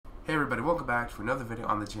Hey everybody, welcome back to another video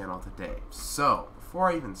on the channel today. So, before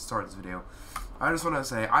I even start this video, I just want to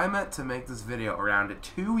say I meant to make this video around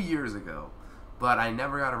 2 years ago, but I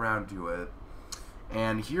never got around to it.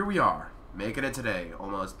 And here we are, making it today,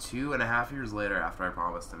 almost 2.5 years later after I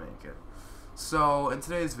promised to make it. So, in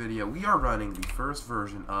today's video, we are running the first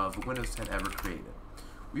version of Windows 10 ever created.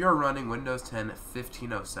 We are running Windows 10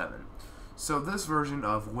 1507. So, this version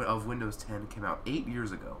of Windows 10 came out 8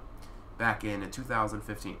 years ago. Back in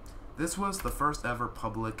 2015. This was the first ever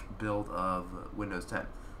public build of Windows 10.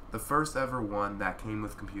 The first ever one that came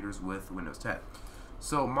with computers with Windows 10.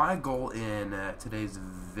 So my goal in today's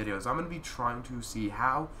video is I'm going to be trying to see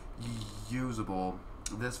how usable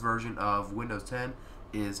this version of Windows 10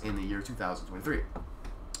 is in the year 2023.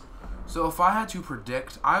 So if I had to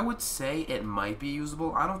predict, I would say it might be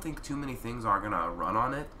usable. I don't think too many things are going to run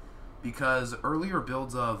on it, because earlier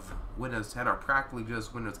builds of Windows 10 are practically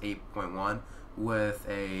just Windows 8.1 with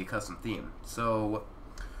a custom theme. So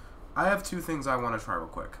I have two things I want to try real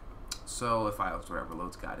quick. So if I whatever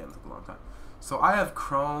loads, goddamn, took a long time. So I have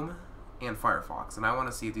Chrome and Firefox, and I want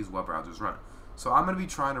to see if these web browsers run. So I'm going to be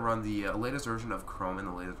trying to run the latest version of Chrome and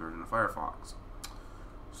the latest version of Firefox.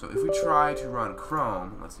 So if we try to run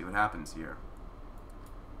Chrome, let's see what happens here.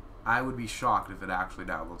 I would be shocked if it actually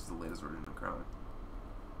downloads the latest version of Chrome.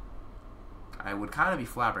 I would kind of be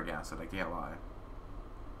flabbergasted, I can't lie.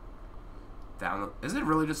 Download. Is it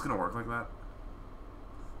really just going to work like that?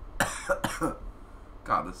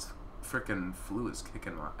 God, this freaking flu is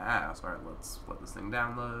kicking my ass. Alright, let's let this thing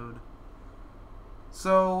download.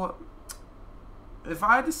 So, if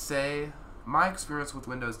I had to say, my experience with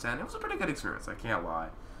Windows 10, it was a pretty good experience, I can't lie.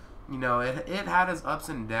 You know, it had its ups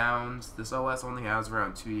and downs. This OS only has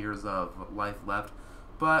around 2 years of life left.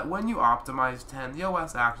 But when you optimize 10, the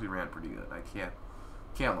OS actually ran pretty good. I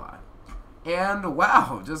can't lie. And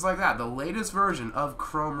wow, just like that, the latest version of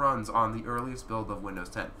Chrome runs on the earliest build of Windows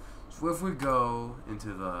 10. So if we go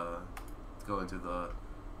into the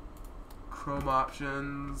Chrome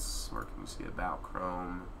options, where can we see about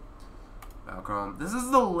Chrome? About Chrome. This is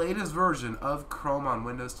the latest version of Chrome on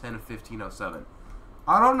Windows 10 1507.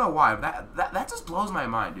 I don't know why, but that just blows my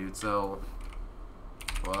mind, dude. So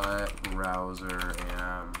what browser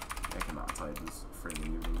I cannot type this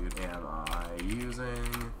friggin' using, dude. Am I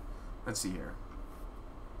using? Let's see here.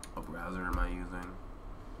 What browser am I using?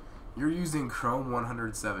 You're using Chrome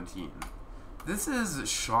 117. This is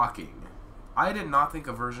shocking. I did not think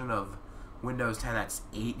a version of Windows 10 that's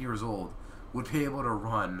 8 years old would be able to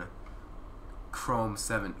run Chrome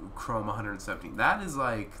 117. That is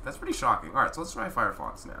like, that's pretty shocking. Alright, so let's try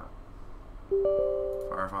Firefox now.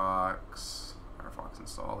 Firefox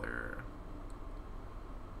installer.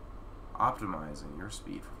 Optimizing your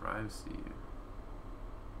speed for privacy.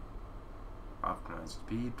 Optimize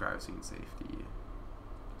speed, privacy, and safety.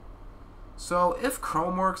 So if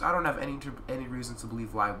Chrome works, I don't have any reason to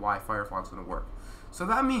believe why Firefox wouldn't work. So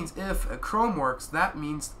that means if Chrome works, that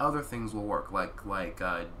means other things will work, like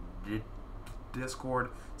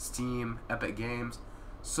Discord, Steam, Epic Games.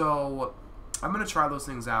 So I'm gonna try those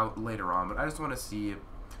things out later on, but I just want to see.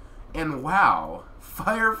 And wow,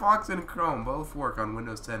 Firefox and Chrome both work on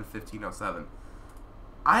Windows 10 1507.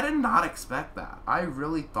 I did not expect that. I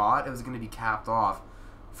really thought it was going to be capped off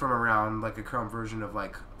from around like a Chrome version of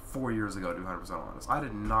like 4 years ago, to be 100% honest. I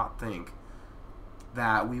did not think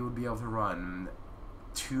that we would be able to run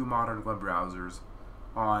two modern web browsers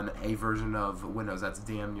on a version of Windows that's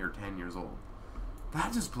damn near 10 years old.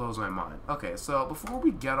 That just blows my mind. Okay, so before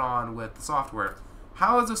we get on with the software,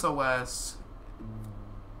 how is this OS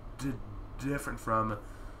different from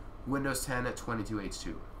Windows 10 at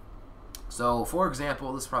 22H2? So, for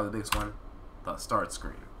example, this is probably the biggest one, the start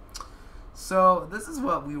screen. So, this is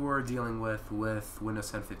what we were dealing with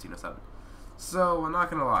Windows 10 1507. So, I'm not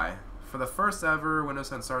going to lie. For the first ever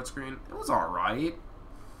Windows 10 start screen, it was alright.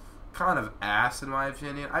 Kind of ass, in my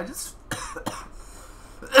opinion. I just...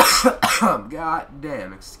 God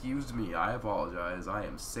damn, excuse me. I apologize. I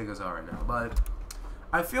am sick as hell right now. But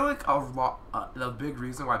I feel like the big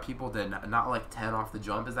reason why people did not like 10 off the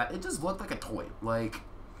jump is that it just looked like a toy. Like,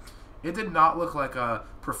 it did not look like a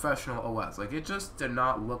professional OS. Like, it just did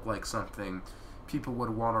not look like something people would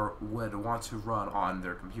want to run on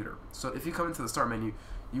their computer. So if you come into the start menu,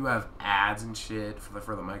 you have ads and shit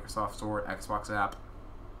for the Microsoft Store, Xbox app.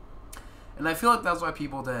 And I feel like that's why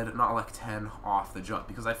people did not like 10 off the jump,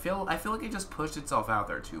 because I feel like it just pushed itself out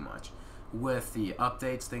there too much. With the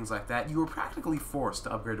updates, things like that, you were practically forced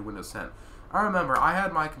to upgrade to Windows 10. I remember I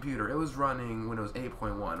had my computer, it was running Windows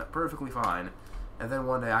 8.1 perfectly fine. And then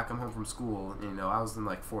one day I come home from school, you know, I was in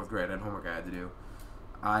like 4th grade, I had homework I had to do.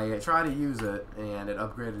 I tried to use it, and it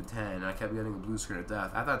upgraded to 10, and I kept getting a blue screen of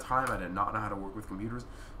death. At that time, I did not know how to work with computers,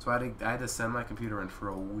 so I had to send my computer in for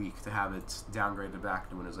a week to have it downgraded back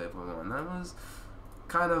to Windows 8.1. That was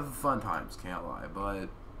kind of fun times, can't lie, but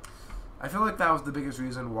I feel like that was the biggest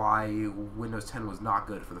reason why Windows 10 was not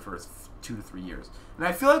good for the first 2 to 3 years. And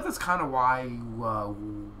I feel like that's kind of why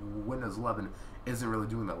Windows 11 isn't really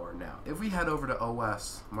doing that well now. If we head over to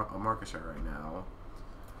OS market share right now,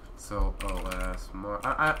 so OS,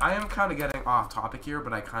 I am kind of getting off topic here,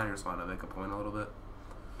 but I kind of just want to make a point a little bit.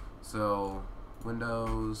 So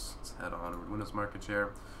Windows, let's head on over to Windows market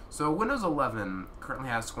share. So Windows 11 currently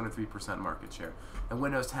has 23% market share, and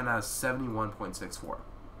Windows 10 has 71.64.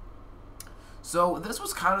 So this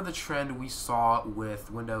was kind of the trend we saw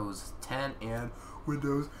with Windows 10 and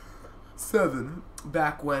Windows 7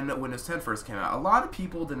 back when Windows 10 first came out. A lot of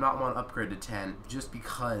people did not want to upgrade to 10 just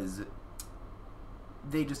because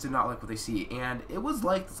they just did not like what they see. And it was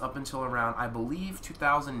like this up until around, I believe,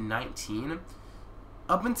 2019.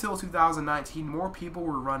 Up until 2019, more people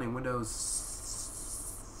were running Windows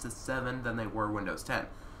 7 than they were Windows 10.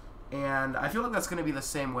 And I feel like that's going to be the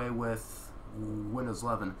same way with Windows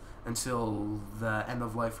 11 until the end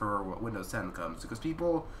of life for Windows 10 comes, because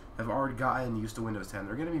people have already gotten used to Windows 10.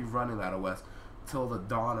 They're going to be running that OS till the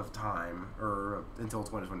dawn of time, or until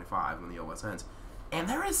 2025 when the OS ends. And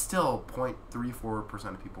there is still 0.34%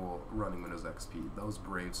 of people running Windows XP, those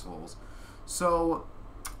brave souls. So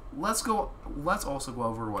let's also go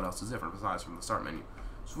over what else is different besides from the start menu.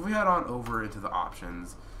 So if we head on over into the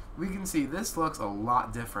options, we can see this looks a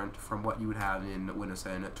lot different from what you would have in Windows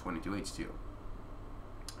 10 at 22H2.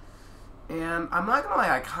 And I'm not gonna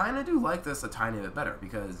lie, I kind of do like this a tiny bit better,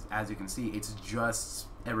 because as you can see, it's just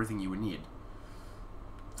everything you would need.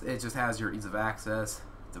 It just has your ease of access,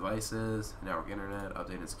 devices, network, internet,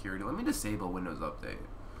 updated security. Let me disable Windows Update.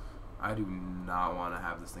 I do not want to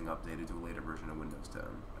have this thing updated to a later version of Windows 10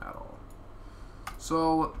 at all.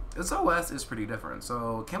 So this OS is pretty different.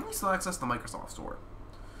 So can we still access the Microsoft Store?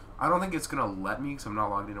 I don't think it's gonna let me because I'm not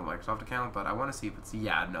logged into a Microsoft account, but I want to see if it's,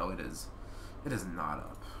 yeah, no, it is. It is not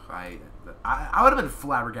up. I would have been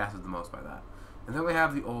flabbergasted the most by that. And then we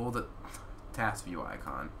have the old task view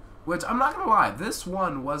icon, which I'm not gonna lie, this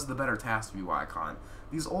one was the better task view icon.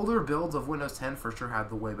 These older builds of Windows 10 for sure had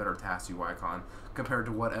the way better task view icon compared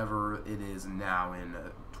to whatever it is now in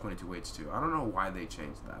 22H2. I don't know why they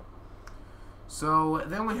changed that. So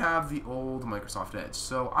then we have the old Microsoft Edge.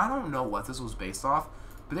 So I don't know what this was based off,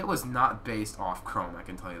 but it was not based off Chrome, I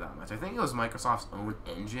can tell you that much. I think it was Microsoft's own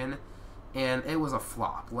engine, and it was a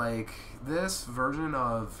flop. Like, this version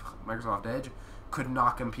of Microsoft Edge could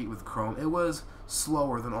not compete with Chrome. It was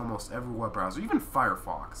slower than almost every web browser, even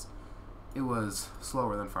Firefox. It was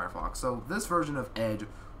slower than Firefox. So this version of Edge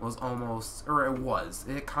was almost, or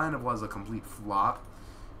it kind of was a complete flop,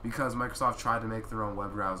 because Microsoft tried to make their own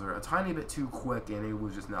web browser a tiny bit too quick, and it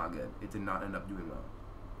was just not good. It did not end up doing well.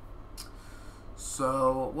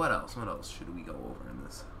 So what else? What else should we go over in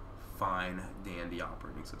this fine, dandy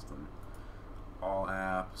operating system? All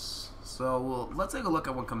apps. So let's take a look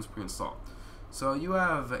at what comes pre-installed. So you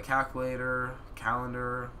have calculator,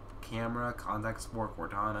 calendar, camera, contact support,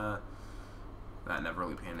 Cortana. That never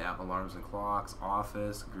really panned out. Alarms and clocks,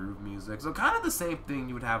 Office, Groove Music. So kind of the same thing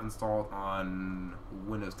you would have installed on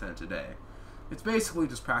Windows 10 today. It's basically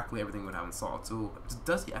just practically everything you would have installed. So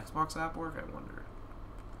does the Xbox app work? I wonder.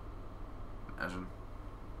 Imagine.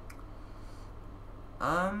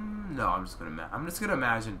 No, I'm just gonna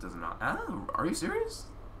imagine it does not. Are you serious?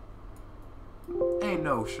 Ain't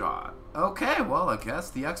no shot. Okay, well, I guess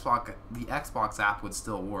the Xbox app would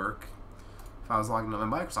still work if I was logging into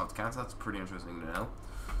my Microsoft account. So that's pretty interesting to know.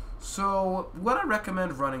 So, would I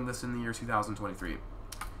recommend running this in the year 2023?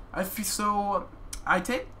 I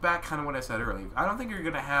take back kind of what I said earlier. I don't think you're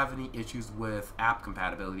gonna have any issues with app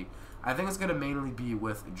compatibility. I think it's gonna mainly be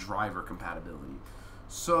with driver compatibility.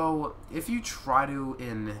 So if you try to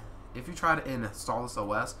install this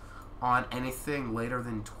OS on anything later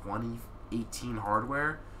than 2018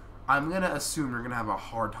 hardware, I'm gonna assume you're gonna have a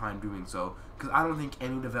hard time doing so, because I don't think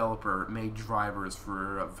any developer made drivers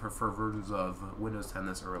for versions of Windows 10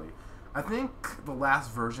 this early. I think the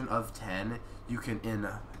last version of 10 you can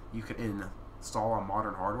install on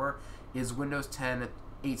modern hardware is Windows 10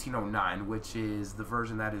 1809, which is the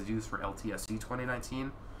version that is used for LTSC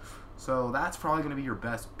 2019. So that's probably going to be your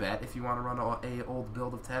best bet if you want to run a old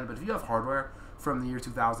build of 10. But if you have hardware from the year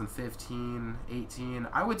 2015, 18,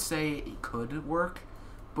 I would say it could work,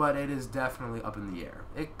 but it is definitely up in the air.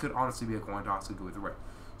 It could honestly be a coin toss to go either way.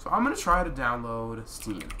 So I'm going to try to download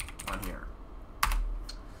Steam on here.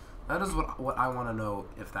 That is what I want to know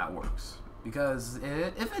if that works. Because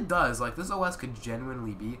if it does, like, this OS could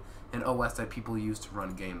genuinely be an OS that people use to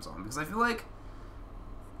run games on. Because I feel like,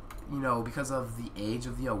 you know, because of the age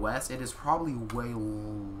of the OS, it is probably way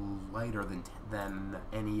lighter than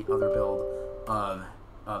any other build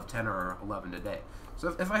of 10 or 11 today.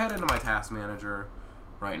 So if I head into my task manager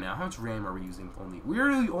right now, how much RAM are we using? We're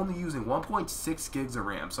only using 1.6 gigs of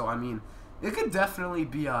RAM. So I mean, it could definitely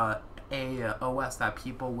be a OS that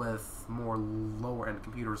people with more lower end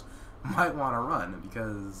computers might want to run,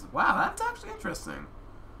 because wow, that's actually interesting.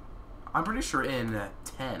 I'm pretty sure in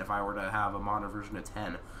 10, if I were to have a modern version of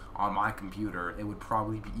 10 on my computer, it would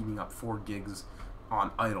probably be eating up 4 gigs on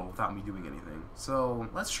idle without me doing anything. So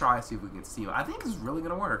let's try, see if we can Steam. I think this is really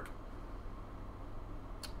gonna work.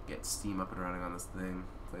 Get Steam up and running on this thing,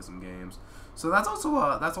 play some games. So that's also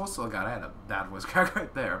God, I had a bad voice crack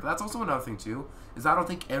right there. But that's also another thing too, is I don't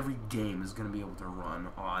think every game is gonna be able to run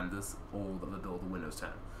on this old of a build of Windows 10.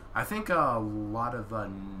 I think a lot of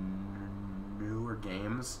newer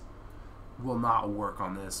games will not work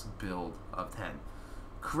on this build of 10.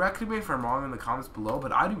 Correct me if I'm wrong in the comments below,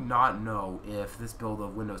 but I do not know if this build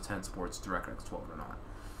of Windows 10 supports DirectX 12 or not.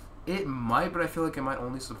 It might, but I feel like it might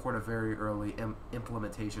only support a very early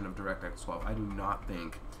implementation of DirectX 12. I do not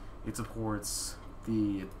think it supports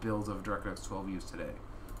the builds of DirectX 12 used today.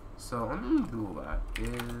 So let me Google that.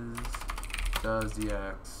 Does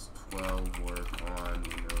DX12 work on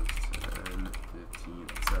Windows 10, 15,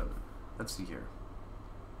 and 7? Let's see here.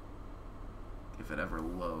 If it ever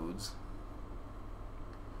loads.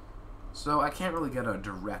 So I can't really get a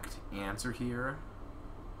direct answer here.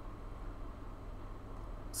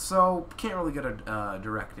 So can't really get a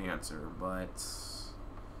direct answer, but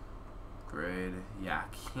grade, yeah,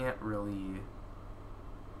 can't really.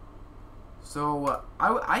 So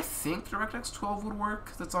I think DirectX 12 would work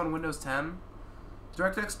because it's on Windows 10.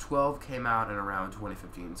 DirectX 12 came out in around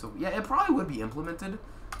 2015, so yeah, it probably would be implemented,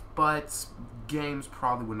 but games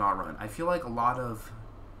probably would not run. I feel like a lot of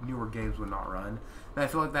newer games would not run, and I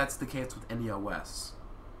feel like that's the case with any OS.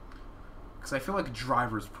 Because I feel like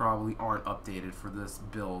drivers probably aren't updated for this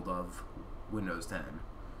build of Windows 10.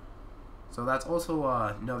 So that's also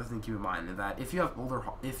another thing to keep in mind, that if you have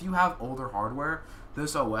older hardware,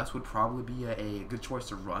 this OS would probably be a good choice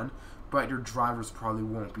to run, but your drivers probably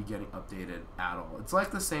won't be getting updated at all. It's like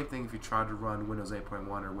the same thing if you try to run Windows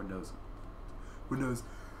 8.1 or Windows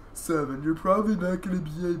 7. You're probably not going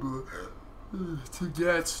to be able to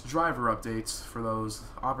get driver updates for those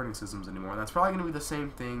operating systems anymore. And that's probably going to be the same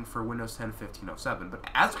thing for Windows 10 1507. But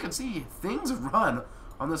as you can see, things run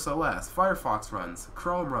on this OS. Firefox runs,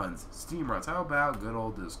 Chrome runs, Steam runs. How about good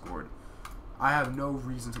old Discord? I have no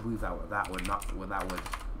reason to believe that would not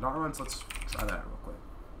run. So let's try that out real quick.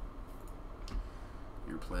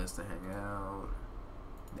 Your place to hang out.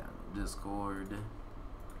 Download Discord.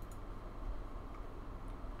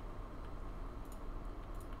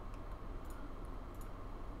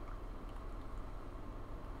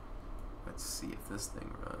 Let's see if this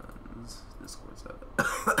thing runs. Discord's up.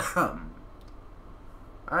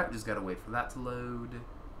 Alright, just gotta wait for that to load.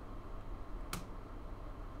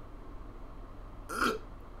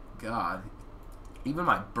 God. Even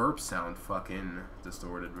my burps sound fucking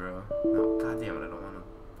distorted, bro. No, god damn it, I don't want to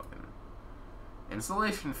fucking...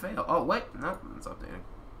 Installation fail. Oh, wait. Nope, it's updating.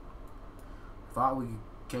 Thought we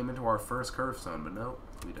came into our first curve zone, but nope,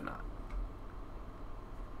 we did not.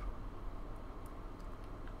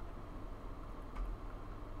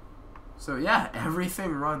 So yeah,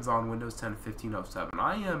 everything runs on Windows 10 1507.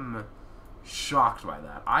 I am shocked by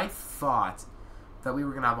that. I thought that we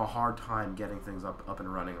were going to have a hard time getting things up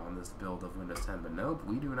and running on this build of Windows 10, but nope,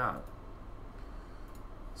 we do not.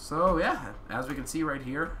 So yeah, as we can see right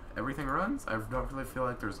here, everything runs. I don't really feel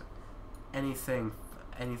like there's anything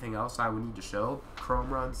else I would need to show.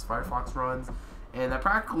 Chrome runs, Firefox runs, and that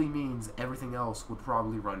practically means everything else would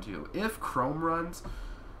probably run too. If Chrome runs,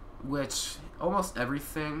 which almost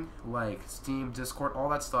everything like Steam, Discord, all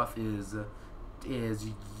that stuff is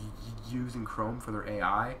using Chrome for their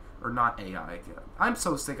AI, or not AI. I'm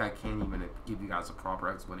so sick I can't even give you guys a proper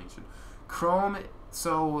explanation. Chrome,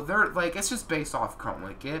 so they're like, it's just based off Chrome.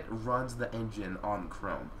 Like, it runs the engine on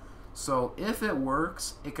Chrome. So if it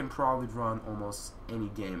works, it can probably run almost any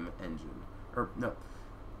game engine, or no,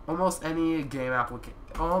 almost any game application.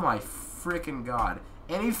 Oh my freaking god!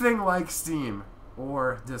 Anything like Steam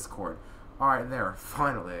or Discord. Alright, there.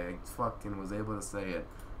 Finally, I fucking was able to say it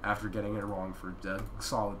after getting it wrong for a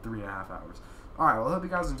solid 3.5 hours. Alright, well, I hope you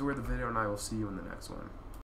guys enjoyed the video, and I will see you in the next one.